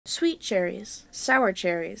Sweet cherries, sour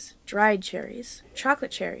cherries, dried cherries,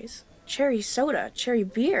 chocolate cherries, cherry soda, cherry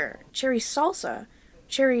beer, cherry salsa,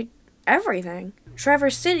 cherry everything.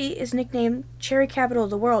 Traverse City is nicknamed Cherry Capital of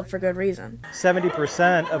the World for good reason.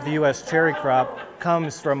 70% of the U.S. cherry crop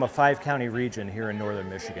comes from a 5-county region here in northern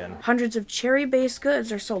Michigan. Hundreds of cherry-based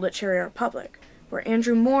goods are sold at Cherry Republic, where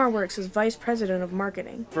Andrew Moore works as vice president of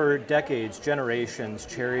marketing. For decades, generations,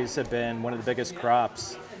 cherries have been one of the biggest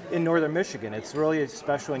crops in northern Michigan. It's really a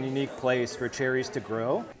special and unique place for cherries to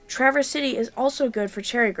grow. Traverse City is also good for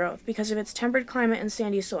cherry growth because of its temperate climate and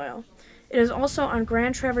sandy soil. It is also on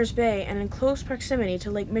Grand Traverse Bay and in close proximity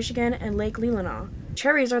to Lake Michigan and Lake Leelanau.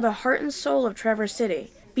 Cherries are the heart and soul of Traverse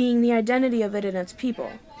City, being the identity of it and its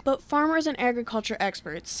people. But farmers and agriculture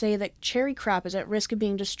experts say that cherry crop is at risk of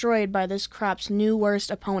being destroyed by this crop's new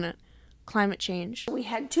worst opponent, climate change. We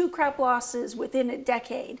had 2 crop losses within a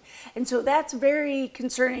decade, and so that's very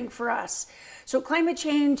concerning for us. So climate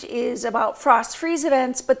change is about frost freeze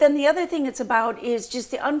events, but then the other thing it's about is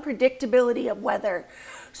just the unpredictability of weather.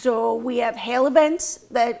 So we have hail events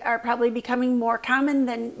that are probably becoming more common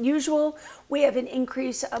than usual. We have an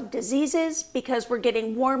increase of diseases because we're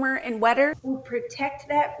getting warmer and wetter. We'll protect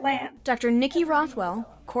that land. Dr. Nikki Rothwell,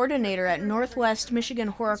 coordinator at Northwest Michigan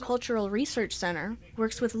Horticultural Research Center,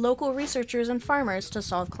 works with local researchers and farmers to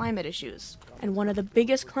solve climate issues. And one of the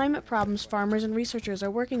biggest climate problems farmers and researchers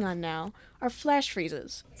are working on now are flash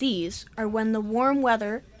freezes. These are when the warm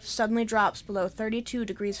weather suddenly drops below 32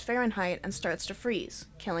 degrees Fahrenheit and starts to freeze,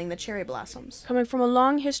 killing the cherry blossoms. Coming from a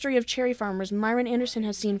long history of cherry farmers, Myron Anderson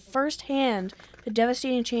has seen firsthand the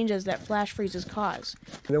devastating changes that flash freezes cause.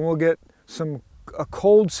 Then we'll get a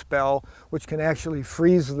cold spell, which can actually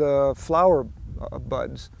freeze the flower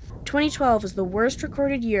buds. 2012 was the worst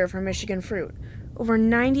recorded year for Michigan fruit. Over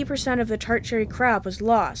 90% of the tart cherry crop was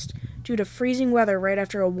lost due to freezing weather right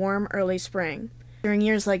after a warm early spring. During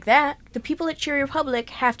years like that, the people at Cherry Republic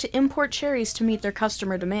have to import cherries to meet their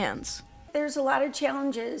customer demands. There's a lot of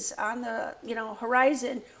challenges on the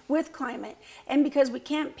horizon with climate, and because we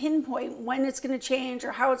can't pinpoint when it's going to change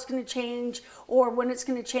or how it's going to change or when it's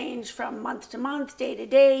going to change from month to month, day to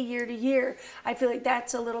day, year to year, I feel like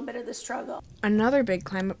that's a little bit of the struggle. Another big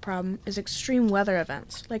climate problem is extreme weather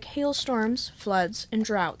events like hailstorms, floods, and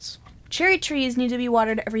droughts. Cherry trees need to be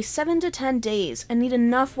watered every 7 to 10 days and need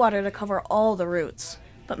enough water to cover all the roots.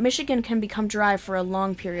 But Michigan can become dry for a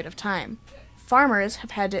long period of time. Farmers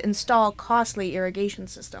have had to install costly irrigation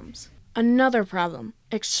systems. Another problem,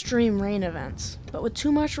 extreme rain events. But with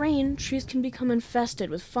too much rain, trees can become infested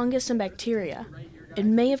with fungus and bacteria.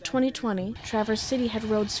 In May of 2020, Traverse City had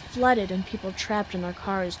roads flooded and people trapped in their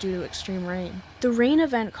cars due to extreme rain. The rain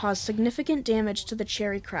event caused significant damage to the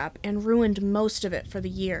cherry crop and ruined most of it for the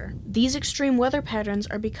year. These extreme weather patterns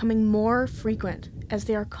are becoming more frequent, as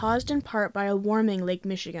they are caused in part by a warming Lake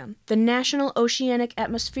Michigan. The National Oceanic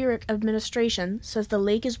Atmospheric Administration says the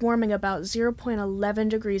lake is warming about 0.11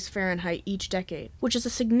 degrees Fahrenheit each decade, which is a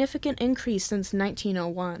significant increase since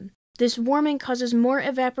 1901. This warming causes more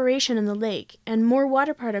evaporation in the lake and more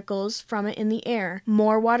water particles from it in the air.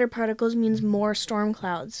 More water particles means more storm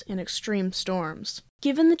clouds and extreme storms.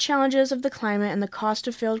 Given the challenges of the climate and the cost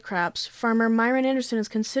of failed crops, farmer Myron Anderson is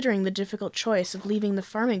considering the difficult choice of leaving the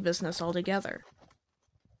farming business altogether.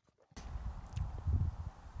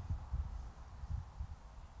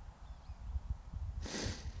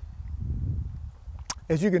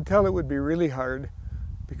 As you can tell, it would be really hard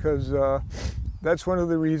because that's one of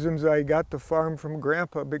the reasons I got the farm from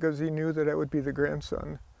Grandpa, because he knew that I would be the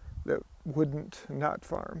grandson that wouldn't not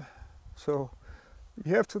farm. So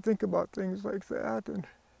you have to think about things like that.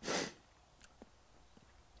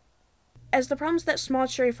 As the problems that small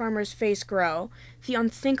cherry farmers face grow, the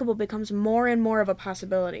unthinkable becomes more and more of a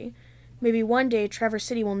possibility. Maybe one day Traverse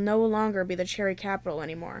City will no longer be the cherry capital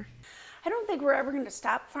anymore. I don't think we're ever going to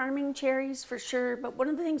stop farming cherries for sure, but one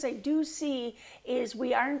of the things I do see is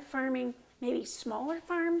we aren't farming maybe smaller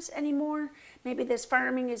farms anymore. Maybe this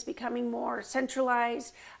farming is becoming more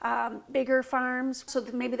centralized, bigger farms, so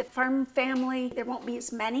that maybe the farm family, there won't be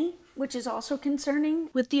as many, which is also concerning.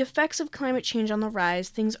 With the effects of climate change on the rise,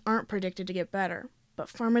 things aren't predicted to get better. But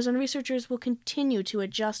farmers and researchers will continue to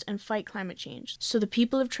adjust and fight climate change, so the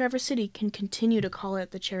people of Traverse City can continue to call it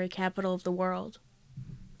the cherry capital of the world.